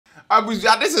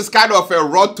This is kind of a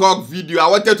raw talk video. I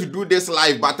wanted to do this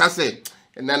live, but I said,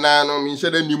 and then I'm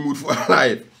share any mood for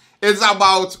live. It's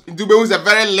about a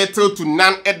very little to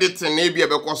non-editing maybe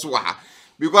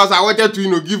because I wanted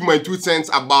to give my 2 cents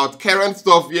about current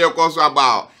stuff here, because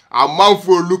about a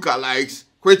mouthful lookalikes,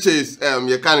 which is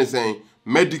you can say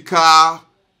MDK,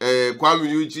 Kuami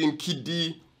Eugene,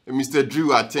 KiDi, Mr.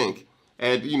 Drew, I think,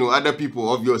 and other people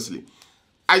obviously.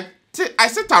 I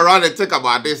sit around and think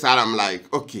about this and I'm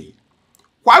like, okay,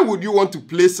 why would you want to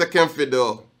play second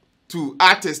fiddle to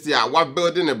artists here while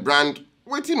building a brand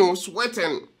with,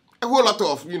 sweating a whole lot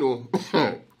of,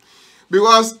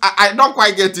 because I don't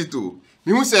quite get it too.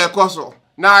 You say,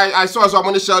 now I saw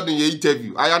someone shout in your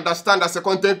interview. I understand as a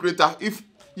content creator, if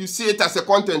you see it as a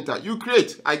contenter, you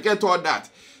create. I get all that.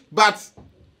 But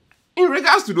in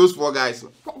regards to those 4 guys,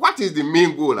 what is the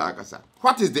main goal, like I said?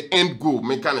 What is the end goal,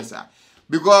 mechanism?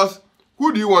 Because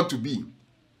who do you want to be?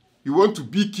 You want to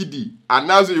be KiDi, and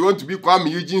now you want to be Kuami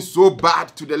Eugene so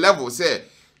bad to the level, say,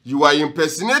 you are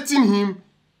impersonating him,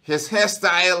 his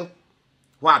hairstyle,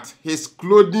 his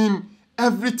clothing,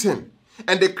 everything.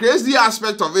 And the crazy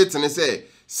aspect of it, and they say,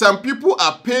 some people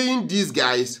are paying these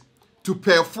guys to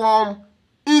perform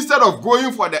instead of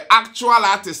going for the actual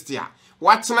artist here.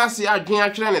 What's not say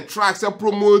again, the tracks and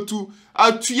promote to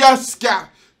a Tuyaska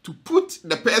to put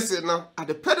the person at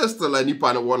the pedestal and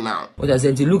Nippon one now. What I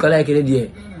said to look like it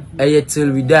there,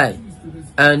 till we die.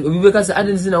 And we because I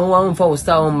didn't see no one for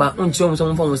star on my own chum,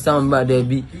 some from star by there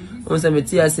be. Once I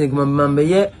met you, I say, my member,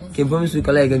 yeah, can promise we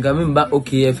collect and coming back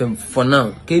okay FM for now.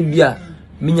 Kbia,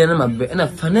 Minyana, and a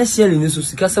financial in this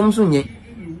Sikasam yet.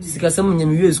 Sikasam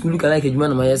and school look like a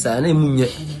man of my yes, and a moon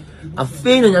yet. A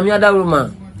fain on Yamada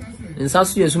woman. And South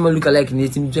Sudan look like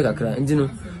native Jackra,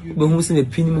 and but who's in a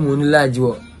pin on large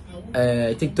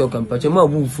TikTok and Pachama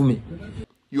woo for me.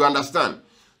 You understand?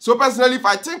 So personally, if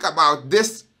I think about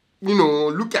this,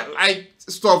 look at like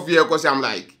stuff here, because I'm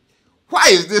like, why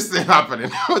is this thing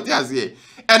happening? What you say?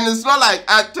 And it's not like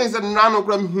I think that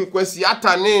nanogram who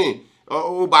Shatta ne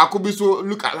or Bakubiso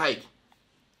look alike.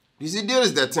 You see, there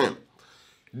is the thing.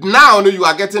 Now you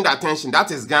are getting the attention.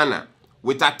 That is Ghana.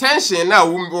 With attention, now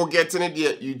we go getting it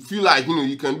there. You feel like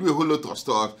you can do a whole lot of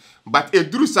stuff, but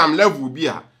it through some level will be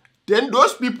here. Then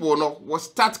those people will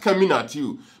start coming at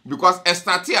you because it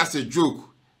started as a joke.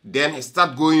 Then it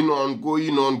start going on.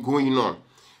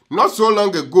 Not so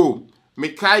long ago,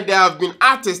 there have been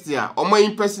artists here, or my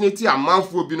impersonality and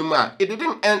manful binuma. It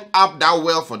didn't end up that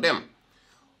well for them.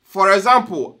 For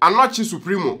example, Anochi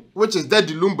Supremo, which is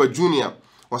Daddy Lumba Jr.,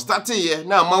 was starting here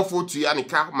now manful to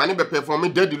Yanika, Manibe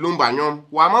performing Daddy Lumba Nyom,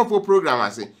 or manful program I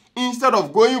say, instead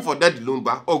of going for Daddy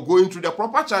Lumba or going through the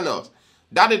proper channels.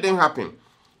 That didn't happen.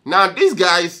 Now these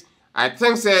guys, I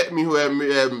think say me a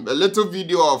little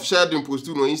video of shared in post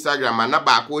on Instagram and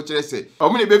back watch say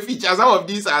I'm gonna feature some of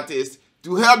these artists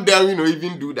to help them,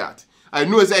 even do that. I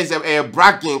know it's a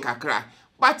bragging kakra,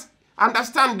 but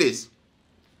understand this.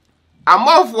 I'm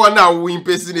all for now we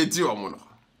impersonate you.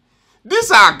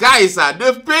 These are guys,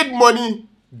 they've paid money,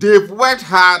 they've worked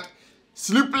hard,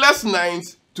 sleepless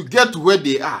nights to get to where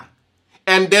they are.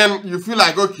 And then you feel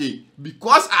like, okay,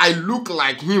 because I look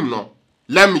like him now,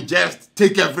 let me just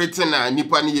take everything and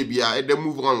then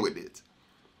move on with it.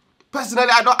 Personally,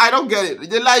 I don't get it.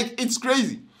 They're like, it's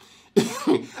crazy.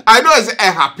 I know it's a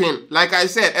happen. Like I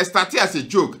said, it started as a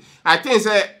joke. I think it's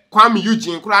Kuami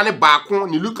Eugene, Kurane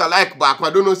Bakon, you look alike Bakon. I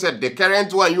don't know, said the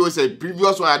current one, you said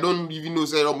previous one, I don't even know,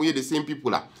 said the same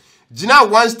people. Gina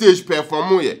one stage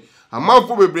perform here. A month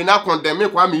for we now condemn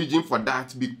Kuami Eugene for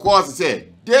that because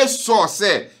said they saw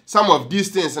some of these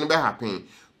things and be happening.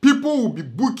 People will be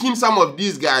booking some of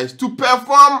these guys to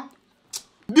perform.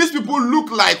 These people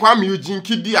look like Kuami Eugene,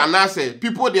 KiDi, and I say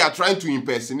people they are trying to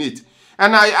impersonate.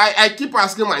 And I keep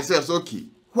asking myself, okay,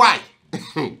 why?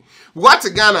 What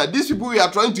Ghana? These people we are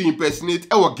trying to impersonate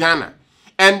our Ghana.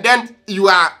 And then you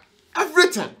are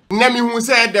everything. Name who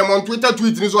said them on Twitter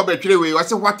tweeting this way. I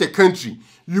said, what a country.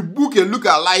 You book a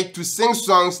lookalike to sing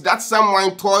songs that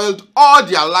someone toiled all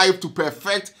their life to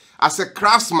perfect as a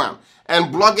craftsman.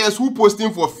 And bloggers who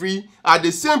posting for free are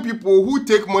the same people who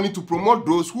take money to promote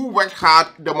those who work hard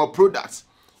them products.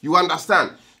 You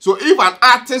understand? So if an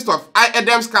artist of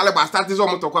Adam's caliber starts to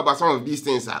talk about some of these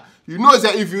things, you know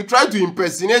that if you try to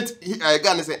impersonate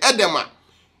Ghana, say Edema,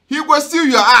 he will steal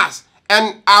your ass.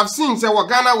 And I've seen say what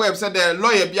Ghana website the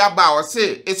lawyer Biaba or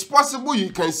say it's possible you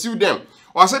can sue them.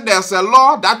 Or say there's a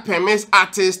law that permits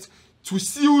artists to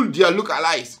sue their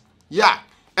lookalikes. Yeah.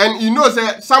 And you know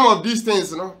that some of these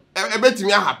things, a bit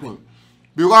may happen.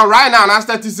 Because right now, I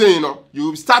start to say,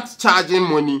 you start charging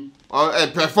money or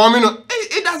performing.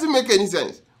 It doesn't make any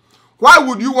sense. Why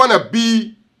would you want to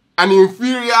be an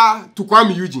inferior to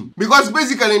Kuami Eugene. Because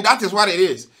basically that is what it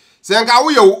is. Saying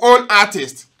we your own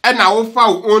artist and now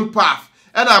follow our own path.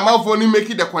 And I'm not only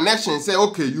making the connection say,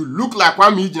 okay, you look like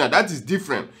Kuami Eugene, that is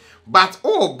different. But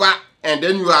and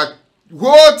then you are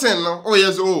voting, oh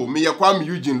yes, oh, me and Kuami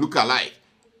Eugene look alike.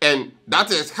 And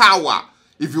that is how,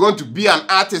 if you want to be an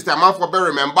artist, I'm not for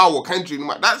remember our country.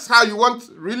 That's how you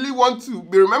really want to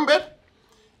be remembered.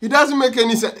 It doesn't make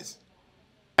any sense.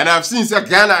 And I've seen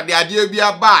Ghana, the idea be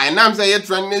a bar, and I'm saying a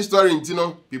trending story, you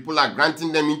know, people are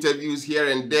granting them interviews here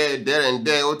and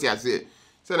there, what I say.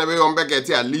 So never come back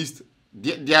at least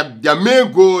their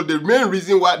main goal, the main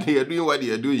reason why they are doing what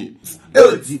they are doing. I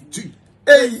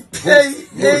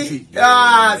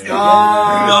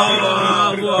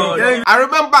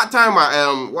remember that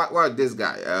time what this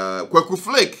guy Kweku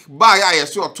Flake buy I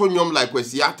saw Tonyum like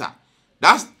Shatta.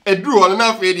 That's a drew on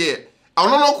enough idea. I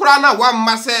don't know Kurana one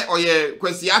masse or ye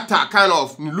Shatta kind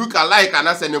of look alike and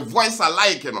that's a voice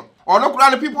alike, you know. Or no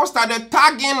Kurana people started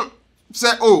tagging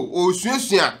say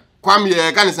Suya Kuami Eugene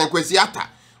and Shatta.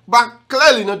 But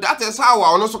clearly, you know, that is how I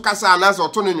also can say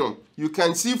autonomous. You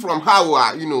can see from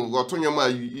how you know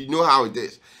autonomous, you know how it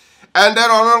is. And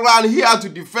then on around he had to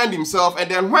defend himself.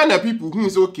 And then when the people who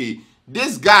is okay,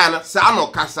 this guy Sano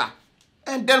Kasa,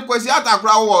 and then Shatta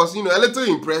crowd was a little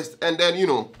impressed. And then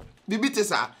the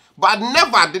beaters are. But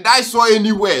never did I saw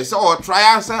anywhere so or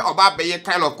try and say about be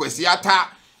kind of Shatta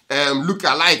look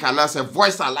alike and as a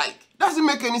voice alike. Doesn't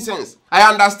make any sense. I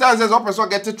understand there's one person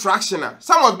getting traction.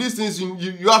 Some of these things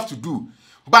you have to do.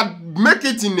 But make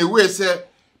it in a way say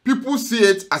people see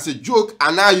it as a joke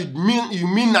and now you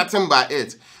mean nothing by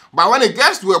it. But when it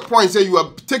gets to a point say you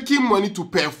are taking money to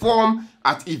perform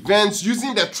at events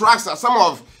using the tracks as some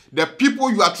of the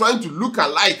people you are trying to look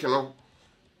alike,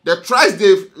 the tracks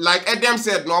they've, like Adam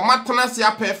said, no matter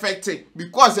perfect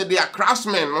because they are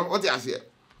craftsmen, what they are saying.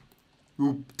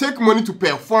 You take money to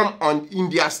perform in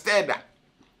their stead.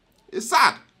 It's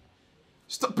sad.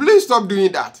 Please stop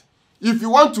doing that. If you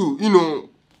want to,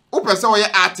 open some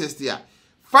artist here,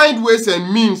 find ways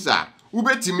and means,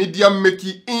 media make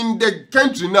it in the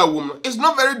country now, woman. It's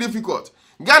not very difficult.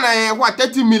 Ghana,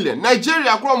 30 million.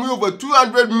 Nigeria, over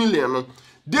 200 million.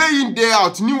 Day in, day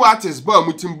out, new artists,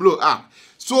 blow up.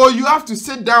 So you have to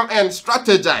sit down and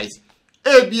strategize.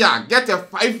 ABR, get a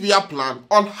 5-year plan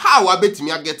on how I bet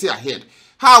me I get ahead.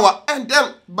 How and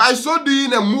then by so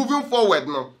doing and moving forward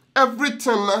now,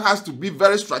 everything has to be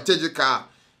very strategical.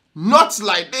 Not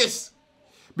like this.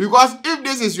 Because if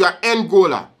this is your end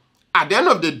goal, at the end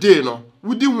of the day,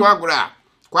 we didn't want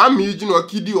Kuami Eugene or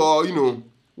KiDi or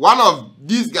one of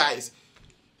these guys.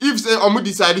 If say Omu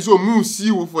decide to move see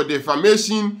you for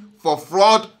defamation, for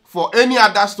fraud, for any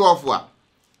other stuff.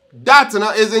 That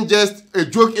isn't just a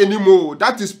joke anymore.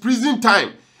 That is prison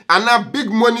time and now big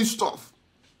money stuff.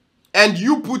 And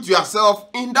you put yourself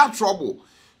in that trouble.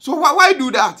 So why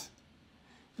do that?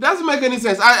 It doesn't make any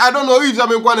sense. I don't know if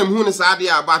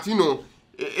but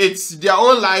it's their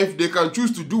own life. They can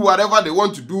choose to do whatever they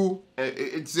want to do.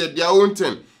 It's their own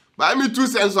thing. But I mean 2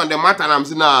 cents on the matter and I'm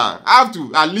saying, I have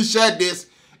to at least share this.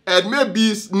 And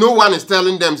maybe no one is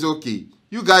telling them, okay,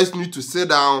 you guys need to sit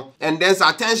down and there's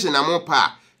attention and more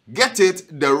power. Get it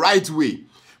the right way.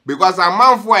 Because a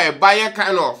man for a buyer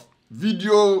kind of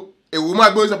video, a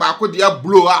woman goes about could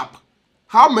blow up.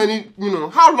 How many,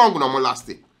 how long will it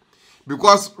last?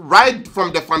 Because right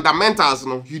from the fundamentals,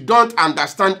 you don't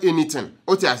understand anything.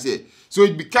 What I say. So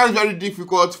it becomes very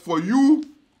difficult for you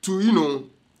to,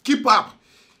 keep up.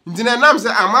 In the name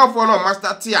say a man for no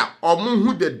master tier or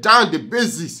who the down the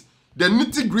basis, the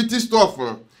nitty-gritty stuff.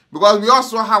 Because we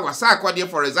also have a cycle,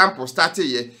 for example, started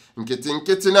here.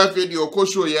 Nketi video ko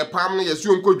show ye pam na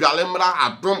yesu nko dwalemra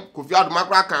adom Kofi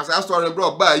Adumakra cancer story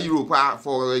bro ba Europe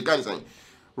for cancer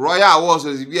Royal Awards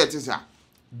is be etisa.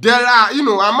 There are, a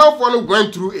man for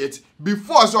went through it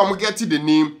before some get to the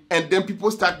name and then people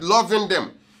start loving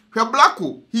them.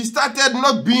 Blacko, he started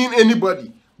not being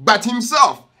anybody but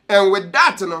himself, and with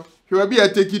that, he will be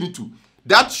taking it to.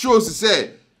 That shows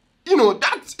say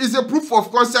that is a proof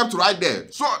of concept right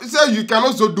there. So you can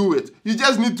also do it. You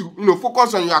just need to,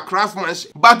 focus on your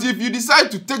craftsmanship. But if you decide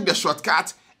to take the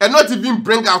shortcut and not even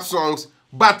bring out songs,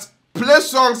 but play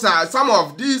songs some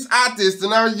of these artists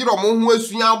now, and you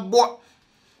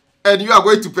are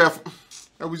going to perform.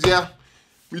 I was here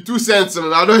with 2 cents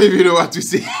and I don't even know what to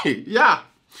say. Yeah.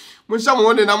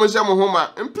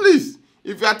 And please,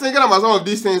 if you are thinking about some of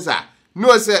these things,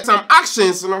 no, say some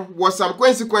actions, was some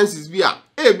consequences via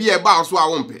be about so I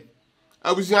won't pay.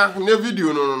 I was no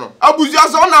video, no. I was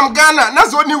just on Ghana,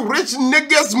 that's only rich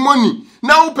niggas money.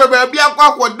 Now, Pebe be a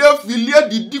quack what they feel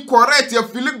the correct your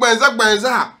Philip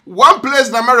Benza. One place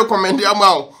that I recommend the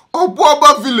amount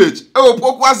Obuoba village.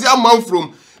 Opokwasi man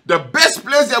from the best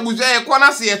place ya buja ye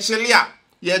kwana se ye chilia.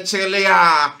 Ye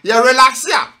chilia. Ye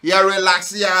relaxia. Ye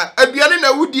relaxia. Ebiani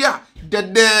na wudia.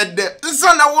 The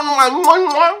insana one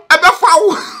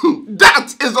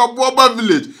that is Obuoba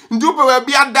village. Ndupe we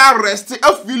be a da rest.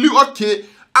 I feel okay.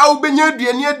 I will be near the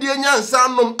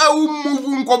nyansanum. I will move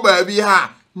unko baby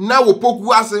ha. Now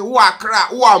opokwasi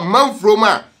wakra wa man from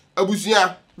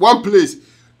abusia one place.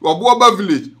 Obuoba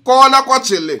village. Corner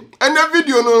Chile. And the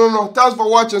video, no. Thanks for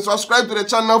watching. Subscribe to the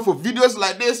channel for videos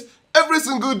like this every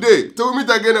single day. Till we meet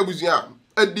again, Abusia.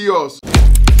 Adios.